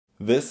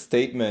This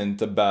statement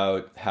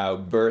about how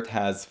Bert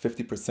has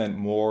 50%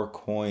 more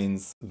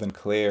coins than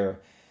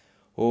Claire.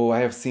 Oh, I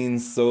have seen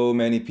so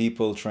many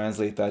people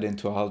translate that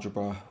into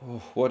algebra.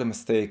 Oh, what a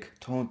mistake.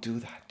 Don't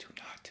do that. Do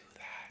not do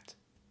that.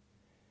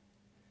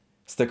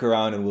 Stick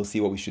around and we'll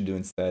see what we should do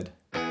instead.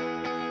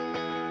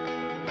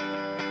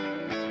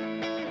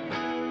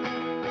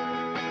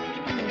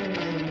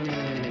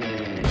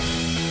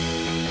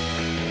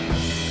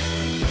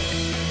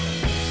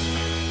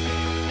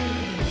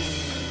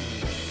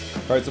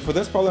 Alright, so for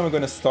this problem, I'm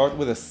going to start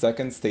with a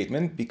second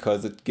statement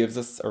because it gives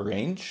us a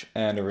range,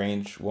 and a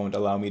range won't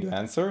allow me to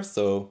answer,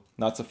 so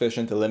not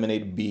sufficient,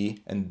 eliminate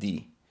B and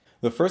D.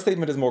 The first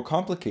statement is more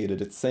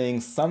complicated. It's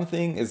saying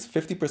something is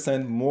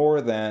 50%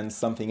 more than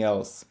something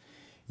else.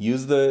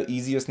 Use the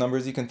easiest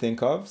numbers you can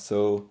think of,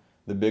 so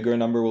the bigger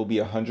number will be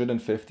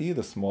 150,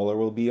 the smaller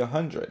will be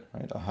 100.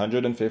 Right?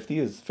 150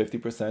 is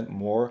 50%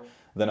 more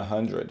than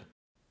 100.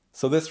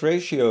 So this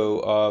ratio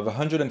of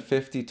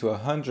 150 to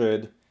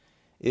 100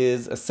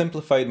 is a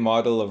simplified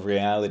model of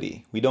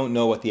reality. We don't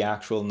know what the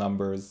actual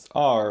numbers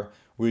are.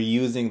 We're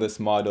using this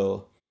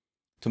model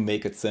to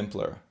make it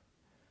simpler.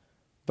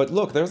 But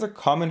look, there's a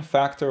common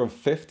factor of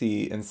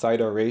 50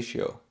 inside our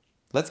ratio.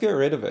 Let's get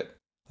rid of it.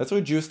 Let's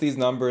reduce these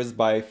numbers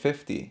by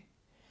 50,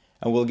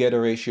 and we'll get a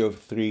ratio of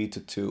 3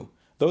 to 2.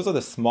 Those are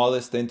the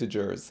smallest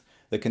integers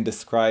that can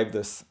describe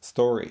this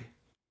story.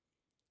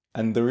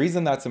 And the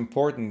reason that's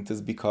important is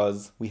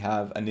because we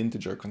have an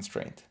integer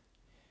constraint.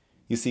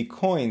 You see,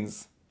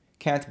 coins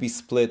can't be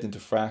split into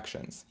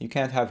fractions. You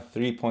can't have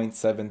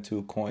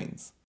 3.72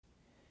 coins.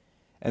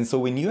 And so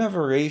when you have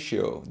a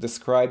ratio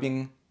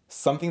describing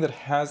something that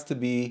has to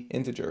be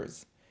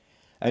integers,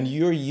 and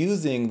you're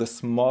using the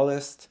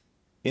smallest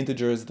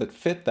integers that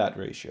fit that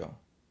ratio,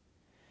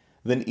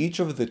 then each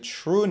of the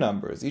true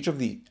numbers, each of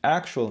the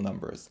actual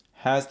numbers,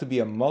 has to be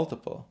a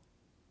multiple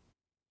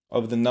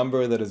of the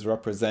number that is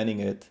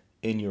representing it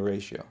in your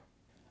ratio.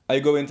 I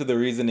go into the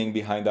reasoning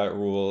behind that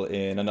rule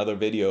in another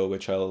video,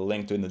 which I'll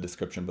link to in the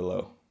description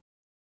below.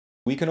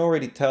 We can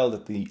already tell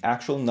that the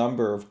actual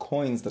number of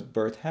coins that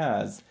Bert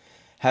has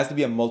to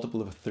be a multiple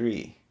of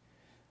 3.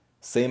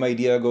 Same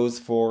idea goes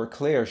for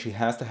Claire. She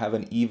has to have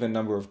an even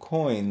number of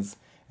coins,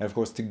 and of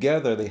course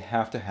together they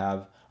have to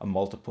have a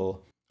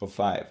multiple of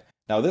 5.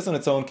 Now this on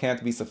its own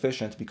can't be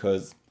sufficient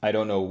because I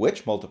don't know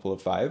which multiple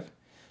of 5,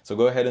 so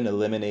go ahead and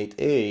eliminate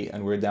A,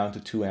 and we're down to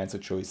 2 answer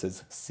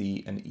choices,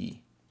 C and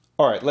E.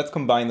 Alright, let's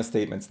combine the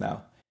statements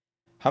now.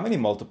 How many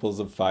multiples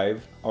of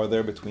 5 are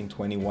there between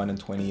 21 and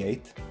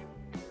 28?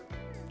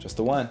 Just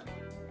the one.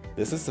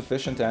 This is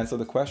sufficient to answer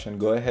the question.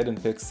 Go ahead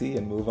and pick C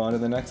and move on to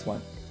the next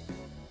one.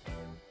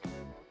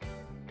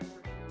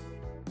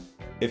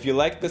 If you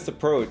like this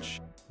approach,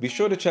 be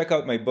sure to check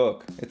out my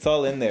book. It's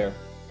all in there.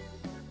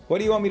 What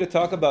do you want me to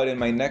talk about in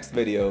my next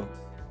video?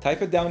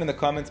 Type it down in the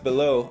comments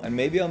below and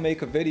maybe I'll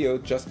make a video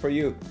just for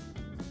you.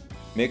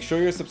 Make sure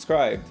you're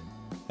subscribed.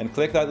 And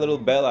click that little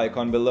bell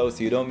icon below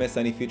so you don't miss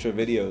any future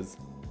videos.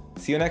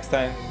 See you next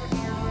time!